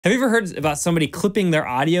Have you ever heard about somebody clipping their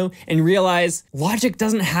audio and realize Logic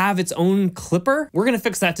doesn't have its own clipper? We're gonna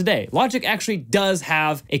fix that today. Logic actually does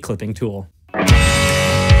have a clipping tool.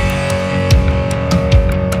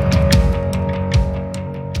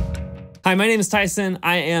 Hi, my name is Tyson.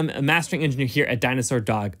 I am a mastering engineer here at Dinosaur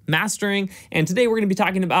Dog Mastering, and today we're going to be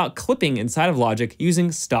talking about clipping inside of Logic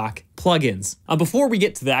using stock plugins. Before we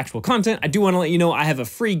get to the actual content, I do want to let you know I have a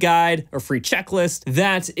free guide or free checklist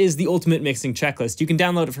that is the ultimate mixing checklist. You can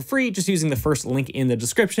download it for free just using the first link in the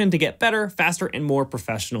description to get better, faster, and more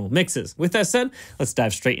professional mixes. With that said, let's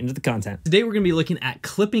dive straight into the content. Today we're going to be looking at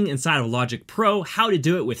clipping inside of Logic Pro, how to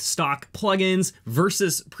do it with stock plugins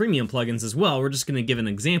versus premium plugins as well. We're just going to give an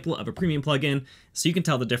example of a premium plugin so you can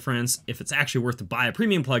tell the difference if it's actually worth to buy a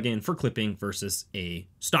premium plugin for clipping versus a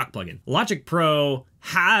stock plugin. Logic Pro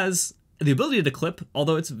has the ability to clip,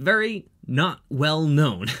 although it's very not well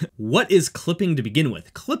known. What is clipping to begin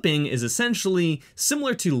with? Clipping is essentially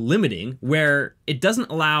similar to limiting, where it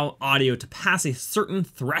doesn't allow audio to pass a certain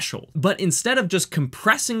threshold, but instead of just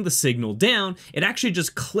compressing the signal down, it actually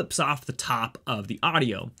just clips off the top of the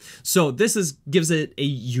audio. So this gives it a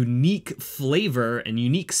unique flavor and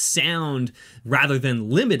unique sound rather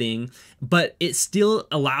than limiting, but it still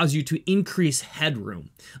allows you to increase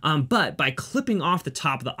headroom. But by clipping off the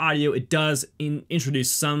top of the audio, it does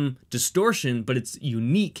introduce some distortion, but it's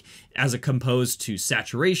unique as opposed to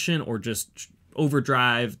saturation or just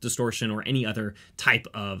overdrive, distortion, or any other type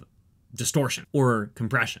of distortion or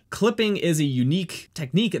compression. Clipping is a unique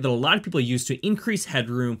technique that a lot of people use to increase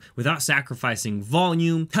headroom without sacrificing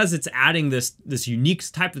volume. Because it's adding this unique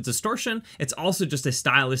type of distortion, it's also just a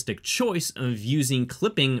stylistic choice of using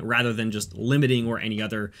clipping rather than just limiting or any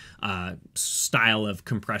other style of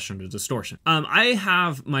compression or distortion. I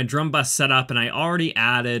have my drum bus set up and I already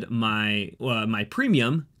added my my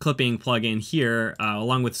premium clipping plugin here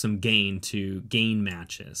along with some gain to gain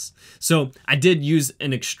matches. So I did use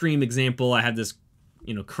an extreme example. I had this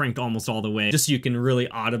cranked almost all the way, just so you can really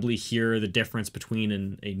audibly hear the difference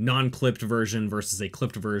between a non-clipped version versus a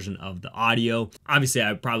clipped version of the audio. Obviously,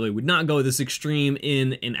 I probably would not go this extreme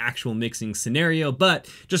in an actual mixing scenario,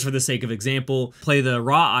 but just for the sake of example, play the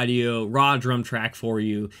raw drum track for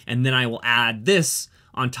you, and then I will add this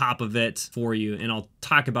on top of it for you, and I'll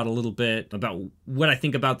talk about a little bit about what I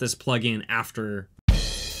think about this plugin after.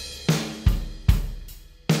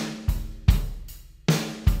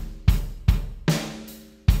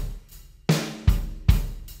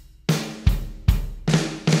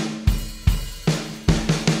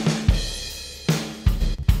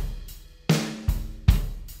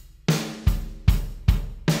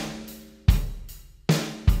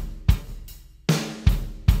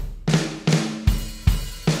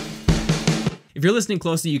 If you're listening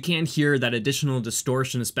closely, you can hear that additional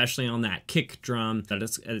distortion, especially on that kick drum, that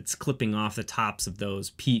it's clipping off the tops of those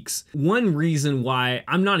peaks. One reason why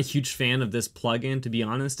I'm not a huge fan of this plugin, to be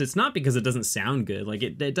honest, it's not because it doesn't sound good. Like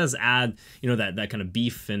it does add, that kind of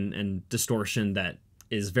beef and distortion that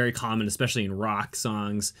is very common, especially in rock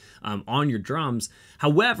songs, on your drums.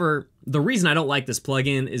 However, the reason I don't like this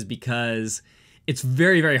plugin is because it's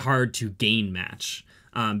very, very hard to gain match.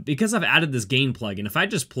 Because I've added this gain plugin, if I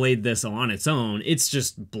just played this on its own, it's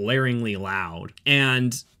just blaringly loud.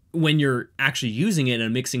 And when you're actually using it in a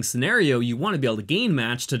mixing scenario, you want to be able to gain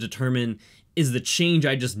match to determine, is the change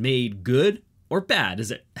I just made good or bad?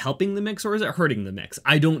 Is it helping the mix or is it hurting the mix?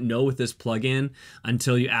 I don't know with this plugin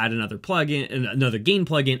until you add another plugin, another gain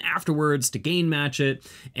plugin afterwards to gain match it.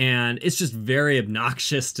 And it's just very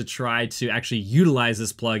obnoxious to try to actually utilize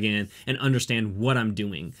this plugin and understand what I'm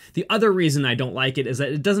doing. The other reason I don't like it is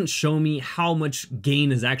that it doesn't show me how much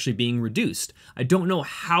gain is actually being reduced. I don't know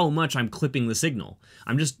how much I'm clipping the signal.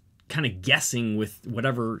 I'm just kind of guessing with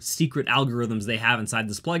whatever secret algorithms they have inside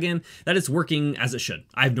this plugin that it's working as it should.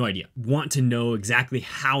 I have no idea. Want to know exactly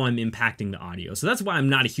how I'm impacting the audio. So that's why I'm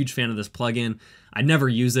not a huge fan of this plugin. I never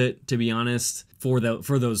use it, to be honest, for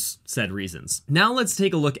those said reasons. Now let's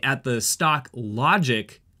take a look at the stock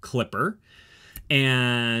Logic clipper,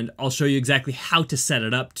 and I'll show you exactly how to set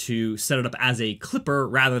it up as a clipper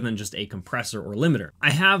rather than just a compressor or limiter.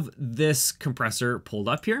 I have this compressor pulled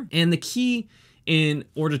up here, and the key in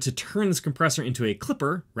order to turn this compressor into a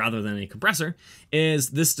clipper rather than a compressor is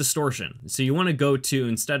this distortion. So you want to go to,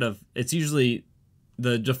 instead of, it's usually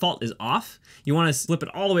the default is off, you want to flip it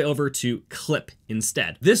all the way over to clip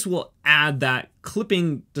instead. This will add that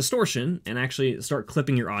clipping distortion and actually start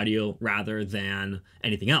clipping your audio rather than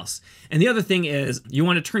anything else. And the other thing is you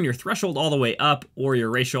want to turn your threshold all the way up or your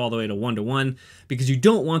ratio all the way to 1:1 because you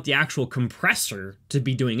don't want the actual compressor to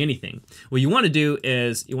be doing anything. What you want to do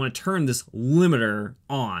is you want to turn this limiter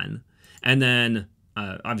on, and then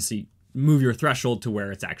obviously move your threshold to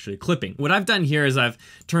where it's actually clipping. What I've done here is I've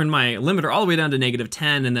turned my limiter all the way down to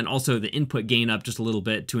 -10, and then also the input gain up just a little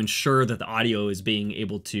bit to ensure that the audio is being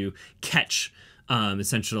able to catch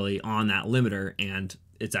essentially on that limiter, and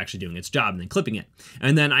it's actually doing its job and then clipping it.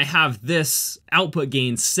 And then I have this output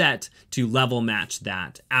gain set to level match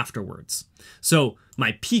that afterwards. So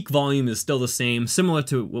my peak volume is still the same, similar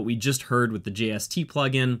to what we just heard with the JST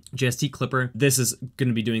plugin, JST clipper. This is going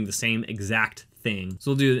to be doing the same exact thing.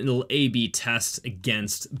 So we'll do a little A/B test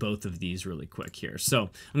against both of these really quick here. So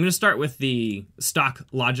I'm going to start with the stock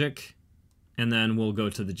Logic, and then we'll go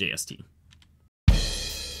to the JST.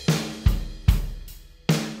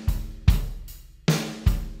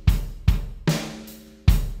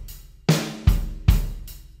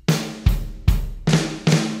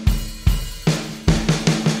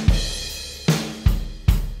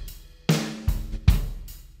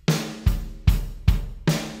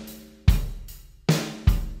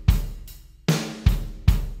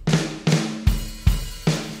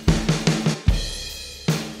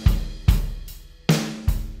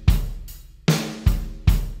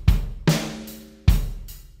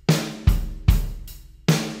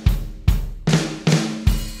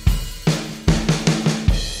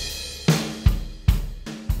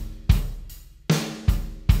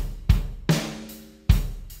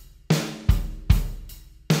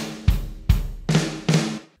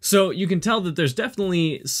 So you can tell that there's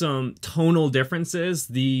definitely some tonal differences.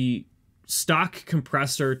 The stock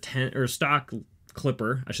compressor or stock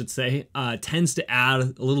clipper, I should say, tends to add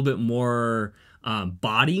a little bit more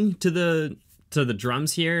body to the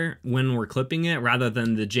drums here when we're clipping it, rather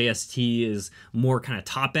than the JST is more kind of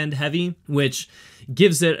top end heavy, which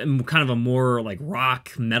gives it kind of a more like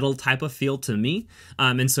rock metal type of feel to me.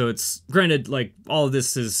 And so it's granted, like all of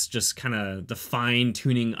this is just kind of the fine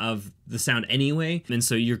tuning of the sound anyway. And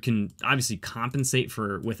so you can obviously compensate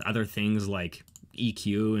with other things like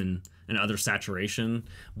EQ and other saturation.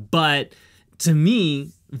 But to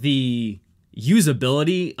me, the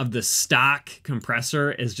usability of the stock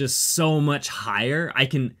compressor is just so much higher. I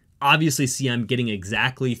can obviously see I'm getting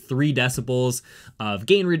exactly 3 decibels of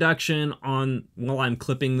gain reduction while I'm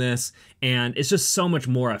clipping this, and it's just so much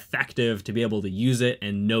more effective to be able to use it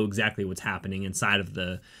and know exactly what's happening inside of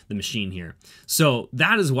the machine here. So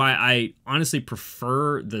that is why I honestly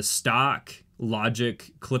prefer the stock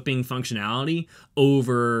Logic clipping functionality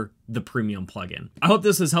over the premium plugin. I hope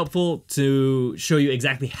this is helpful to show you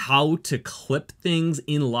exactly how to clip things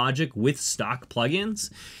in Logic with stock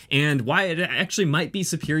plugins, and why it actually might be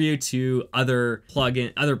superior to other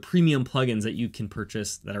premium plugins that you can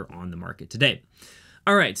purchase that are on the market today.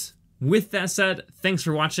 All right, with that said, thanks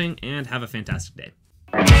for watching and have a fantastic day.